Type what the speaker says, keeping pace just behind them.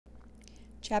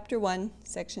Chapter 1,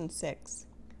 Section 6.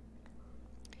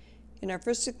 In our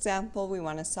first example, we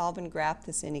want to solve and graph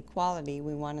this inequality.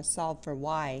 We want to solve for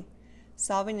y.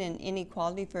 Solving an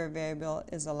inequality for a variable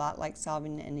is a lot like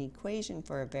solving an equation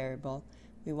for a variable.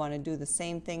 We want to do the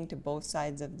same thing to both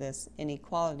sides of this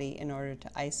inequality in order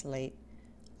to isolate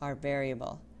our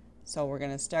variable. So we're going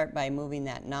to start by moving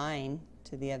that 9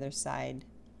 to the other side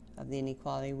of the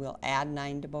inequality. We'll add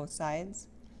 9 to both sides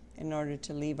in order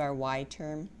to leave our y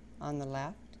term on the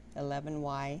left.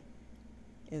 11y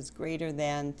is greater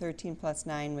than 13 plus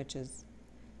 9, which is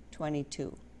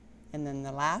 22. And then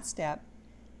the last step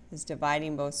is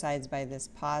dividing both sides by this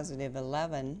positive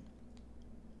 11.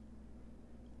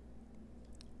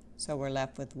 So we're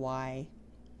left with y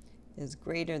is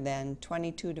greater than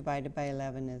 22 divided by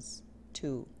 11 is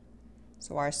 2.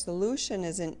 So our solution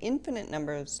is an infinite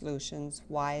number of solutions.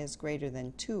 Y is greater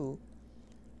than 2.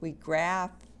 We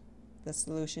graph the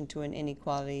solution to an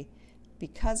inequality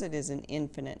because it is an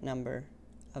infinite number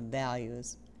of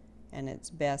values, and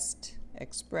it's best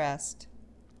expressed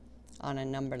on a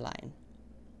number line.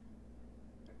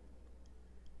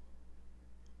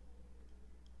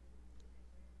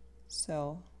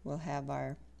 So we'll have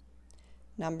our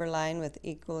number line with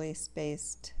equally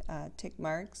spaced tick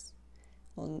marks.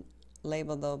 We'll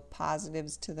label the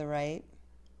positives to the right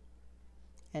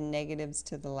and negatives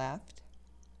to the left.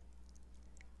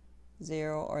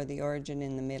 0 or the origin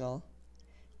in the middle.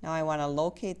 Now I want to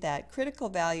locate that critical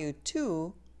value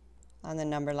 2 on the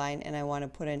number line, and I want to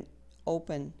put an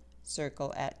open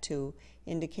circle at 2,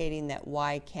 indicating that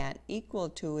y can't equal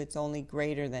 2, it's only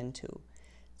greater than 2.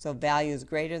 So values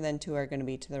greater than 2 are going to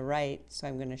be to the right, so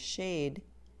I'm going to shade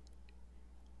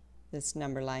this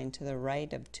number line to the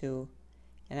right of 2,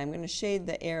 and I'm going to shade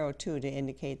the arrow 2 to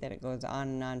indicate that it goes on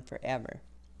and on forever.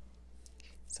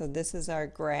 So this is our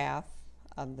graph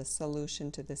of the solution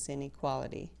to this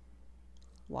inequality.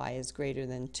 Y is greater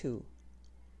than 2.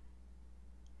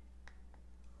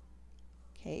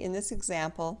 Okay, in this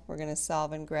example, we're going to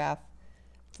solve and graph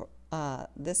for,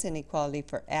 this inequality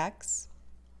for x.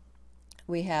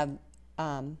 We have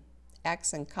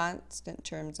x and constant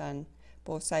terms on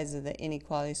both sides of the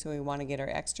inequality, so we want to get our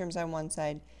x terms on one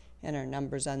side and our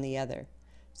numbers on the other.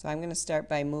 So I'm going to start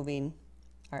by moving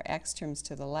our x terms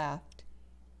to the left.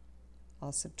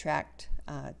 I'll subtract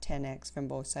 10x from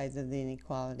both sides of the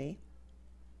inequality.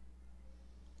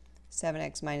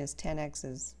 7x minus 10x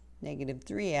is negative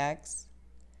 3x.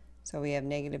 So we have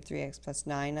negative 3x plus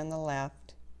 9 on the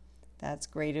left. That's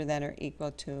greater than or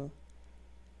equal to,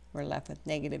 we're left with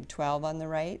negative 12 on the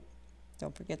right.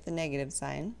 Don't forget the negative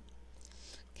sign.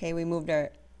 Okay, we moved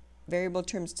our variable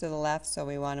terms to the left, so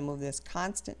we want to move this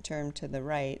constant term to the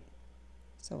right.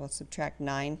 So we'll subtract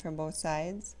 9 from both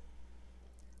sides.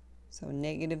 So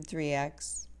negative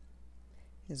 3x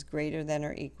is greater than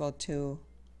or equal to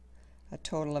a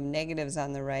total of negatives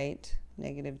on the right,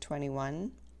 negative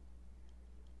 21.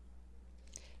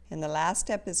 And the last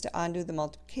step is to undo the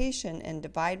multiplication and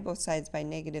divide both sides by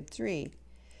negative 3.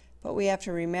 But we have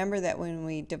to remember that when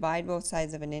we divide both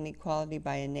sides of an inequality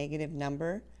by a negative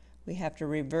number, we have to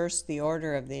reverse the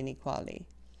order of the inequality.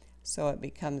 So it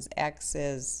becomes x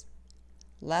is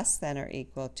less than or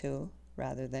equal to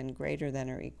rather than greater than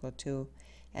or equal to,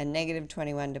 and negative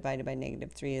 21 divided by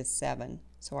negative 3 is 7.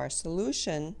 So our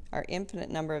solution, our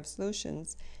infinite number of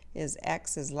solutions, is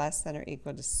x is less than or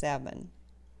equal to 7.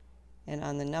 And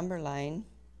on the number line,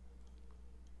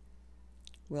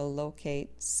 we'll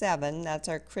locate 7. That's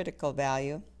our critical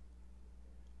value.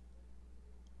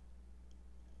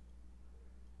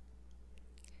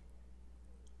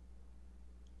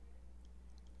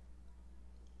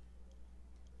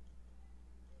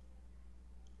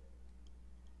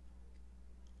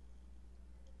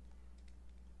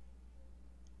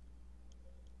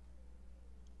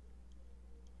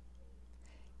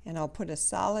 And I'll put a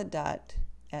solid dot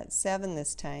at 7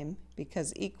 this time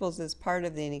because equals is part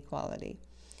of the inequality.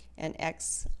 And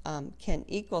x can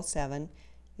equal 7.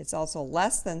 It's also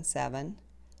less than 7,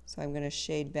 so I'm going to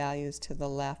shade values to the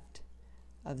left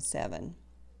of 7.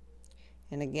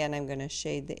 And again, I'm going to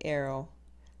shade the arrow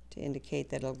to indicate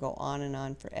that it'll go on and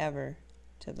on forever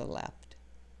to the left.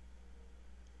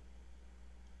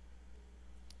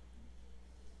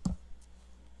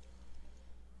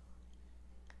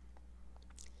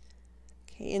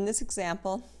 In this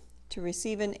example, to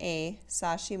receive an A,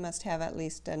 Sashi must have at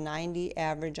least a 90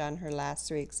 average on her last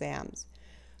 3 exams.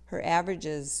 Her average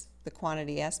is the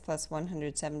quantity S plus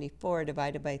 174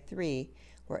 divided by 3,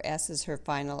 where S is her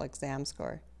final exam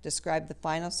score. Describe the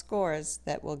final scores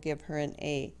that will give her an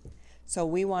A. So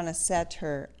we want to set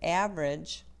her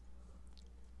average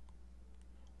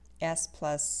S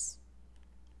plus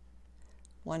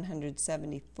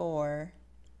 174,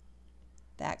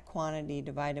 that quantity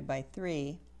divided by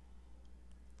 3,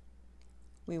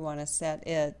 we want to set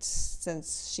it,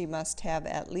 since she must have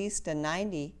at least a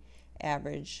 90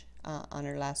 average on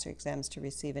her last three exams to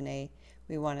receive an A,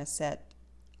 we want to set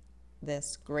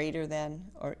this greater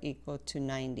than or equal to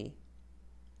 90.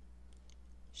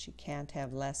 She can't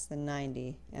have less than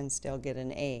 90 and still get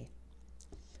an A.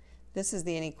 This is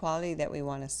the inequality that we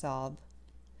want to solve.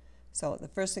 So the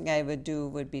first thing I would do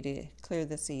would be to clear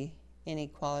this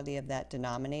inequality of that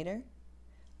denominator.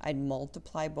 I'd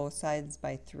multiply both sides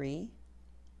by 3.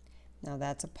 Now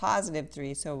that's a positive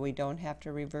 3, so we don't have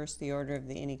to reverse the order of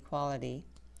the inequality.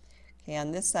 Okay,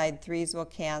 on this side, 3's will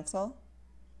cancel,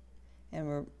 and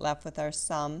we're left with our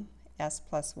sum, s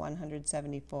plus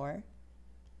 174.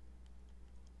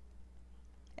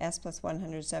 S plus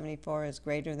 174 is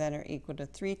greater than or equal to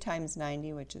 3 times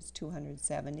 90, which is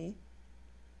 270.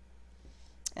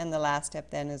 And the last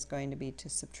step then is going to be to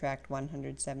subtract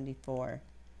 174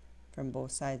 from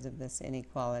both sides of this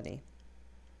inequality.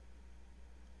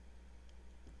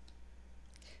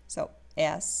 So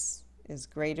S is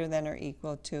greater than or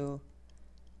equal to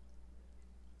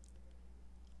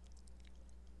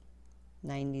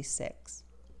 96.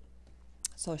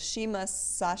 So Sashi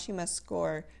must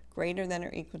score greater than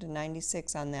or equal to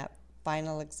 96 on that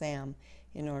final exam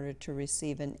in order to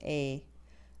receive an A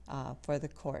for the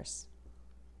course.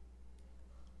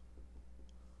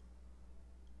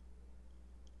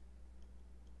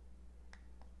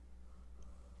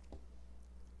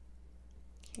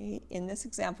 Okay, in this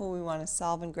example, we want to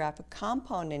solve and graph a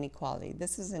compound inequality.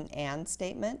 This is an AND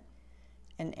statement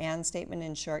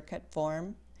in shortcut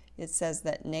form. It says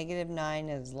that -9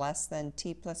 is less than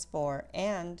t plus 4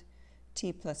 and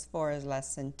t plus 4 is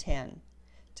less than 10.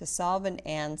 To solve an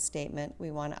AND statement,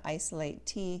 we want to isolate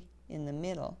t in the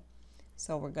middle.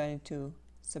 So we're going to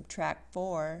subtract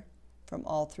 4 from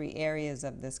all three areas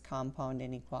of this compound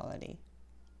inequality.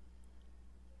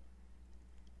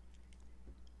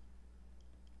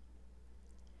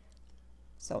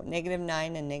 So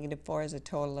 -9 and -4 is a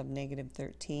total of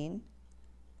 -13.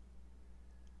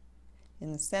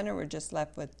 In the center, we're just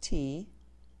left with t.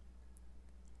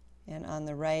 And on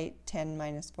the right, 10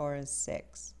 minus 4 is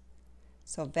 6.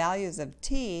 So values of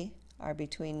t are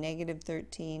between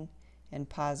 -13 and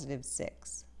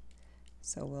 +6.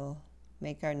 So we'll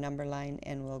make our number line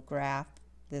and we'll graph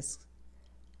this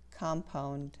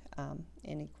compound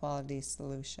inequality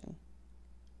solution.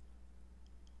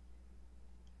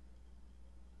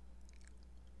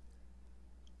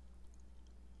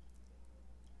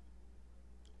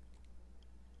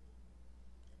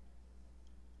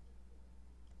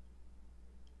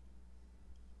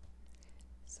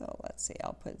 So let's see,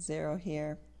 I'll put 0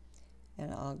 here,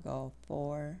 and I'll go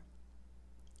 4,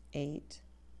 8,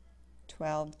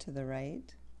 12 to the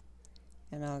right,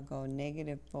 and I'll go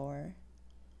 -4,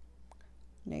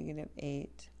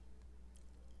 -8,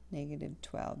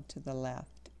 -12 to the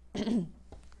left.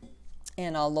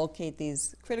 And I'll locate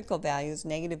these critical values.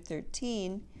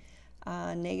 -13,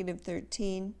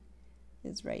 -13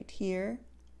 is right here.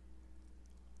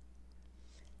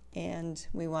 And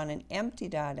we want an empty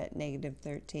dot at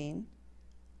 -13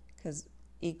 because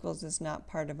equals is not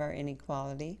part of our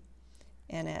inequality.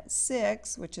 And at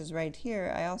 6, which is right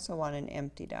here, I also want an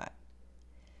empty dot.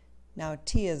 Now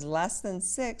t is less than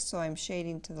 6, so I'm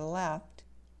shading to the left.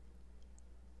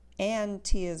 And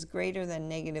t is greater than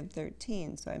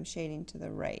 -13, so I'm shading to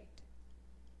the right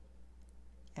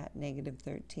at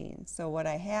 -13. So what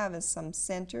I have is some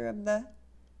center of the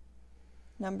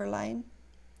number line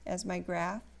as my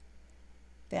graph.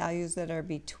 Values that are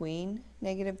between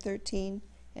 -13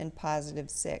 and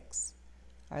 +6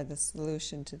 are the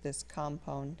solution to this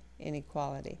compound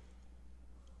inequality.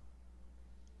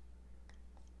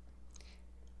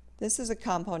 This is a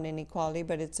compound inequality,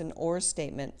 but it's an OR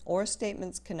statement. OR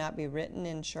statements cannot be written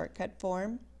in shortcut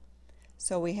form.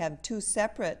 So we have two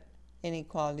separate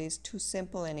inequalities, two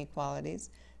simple inequalities.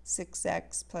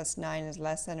 6x plus 9 is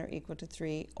less than or equal to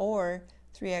 3, or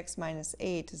 3x minus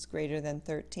 8 is greater than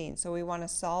 13. So we want to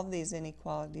solve these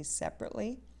inequalities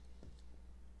separately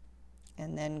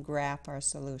and then graph our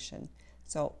solution.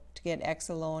 So to get x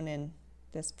alone in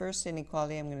this first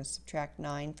inequality, I'm going to subtract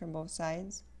 9 from both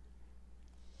sides.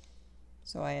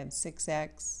 So I have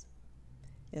 6x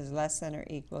is less than or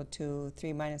equal to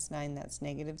 3 minus 9, that's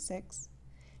 -6.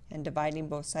 And dividing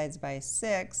both sides by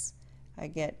 6, I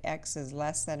get x is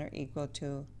less than or equal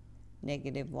to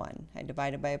 -1. I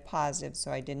divided by a positive,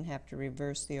 so I didn't have to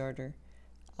reverse the order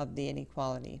of the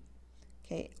inequality.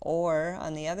 Okay, or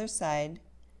on the other side,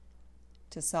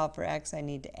 to solve for x, I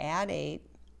need to add 8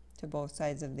 to both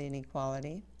sides of the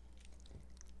inequality.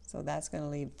 So that's going to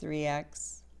leave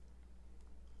 3x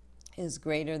is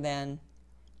greater than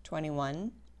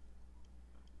 21.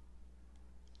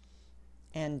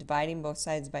 And dividing both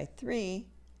sides by 3,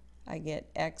 I get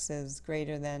x is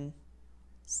greater than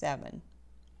 7.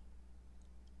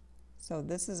 So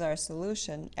this is our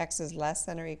solution. X is less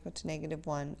than or equal to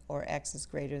 -1, or x is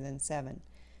greater than 7.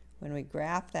 When we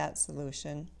graph that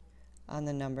solution on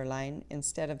the number line,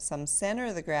 instead of some center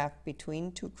of the graph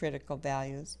between two critical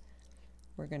values,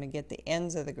 we're going to get the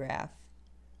ends of the graph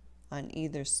on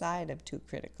either side of two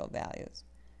critical values.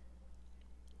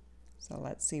 So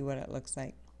let's see what it looks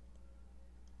like.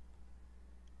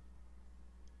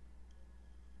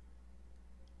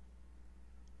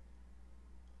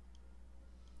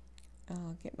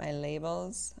 I'll get my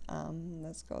labels.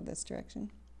 Let's go this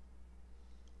direction.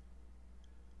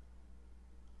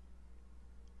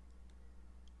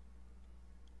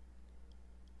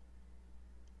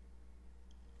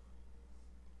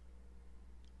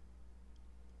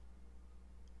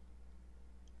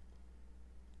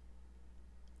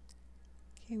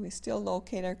 Okay, we still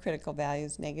locate our critical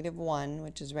values, -1,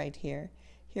 which is right here.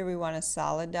 Here we want a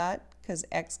solid dot because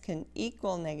x can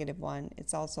equal -1.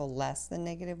 It's also less than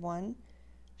 -1.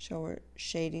 So we're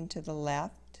shading to the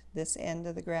left, this end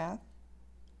of the graph.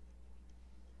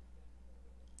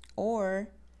 Or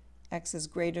x is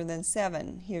greater than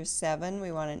 7. Here's 7.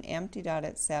 We want an empty dot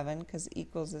at 7 because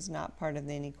equals is not part of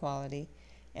the inequality.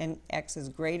 And x is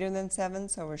greater than 7,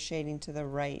 so we're shading to the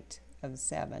right of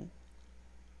 7.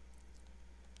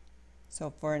 So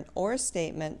for an OR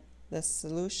statement, the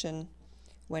solution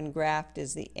when graphed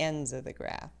is the ends of the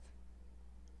graph.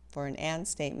 For an AND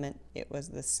statement, it was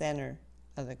the center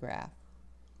of the graph.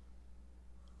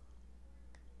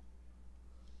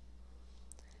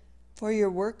 For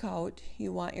your workout,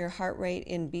 you want your heart rate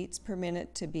in beats per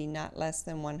minute to be not less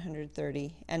than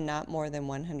 130 and not more than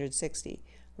 160.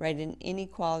 Write an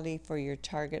inequality for your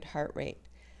target heart rate.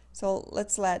 So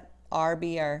let's let R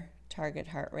be our target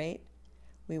heart rate.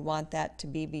 We want that to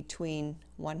be between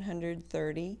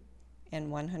 130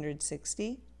 and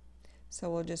 160. So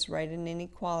we'll just write an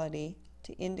inequality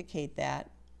to indicate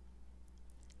that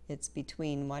it's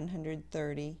between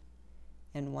 130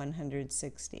 and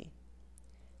 160.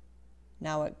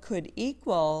 Now it could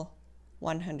equal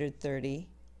 130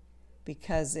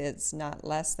 because it's not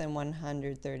less than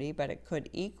 130, but it could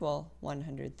equal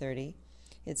 130.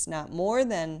 It's not more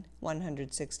than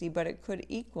 160, but it could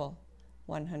equal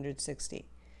 160.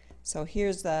 So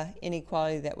here's the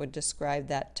inequality that would describe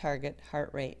that target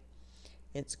heart rate.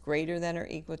 It's greater than or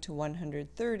equal to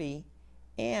 130,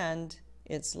 and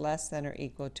it's less than or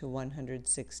equal to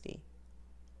 160.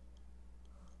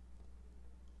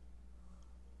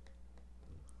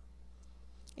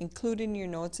 Include in your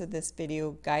notes of this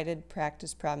video guided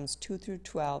practice problems 2 through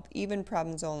 12, even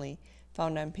problems only,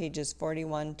 found on pages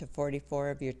 41 to 44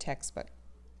 of your textbook.